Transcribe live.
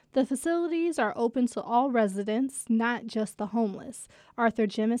The facilities are open to all residents, not just the homeless. Arthur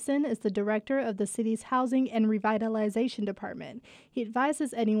Jemison is the director of the city's Housing and Revitalization Department. He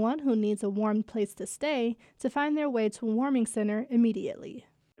advises anyone who needs a warm place to stay to find their way to a warming center immediately.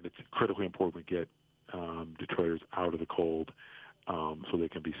 It's critically important we get Detroiters out of the cold so they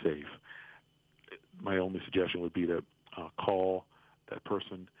can be safe. My only suggestion would be to call that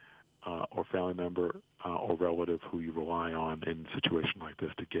person or family member or relative who you rely on in a situation like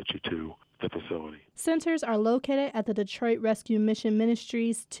this to get you to the facility. Centers are located at the Detroit Rescue Mission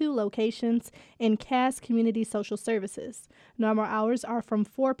Ministries' 2 locations in Cass Community Social Services. Normal hours are from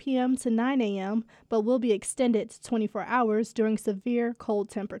 4 p.m. to 9 a.m., but will be extended to 24 hours during severe cold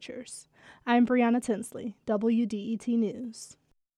temperatures. I'm Brianna Tinsley, WDET News.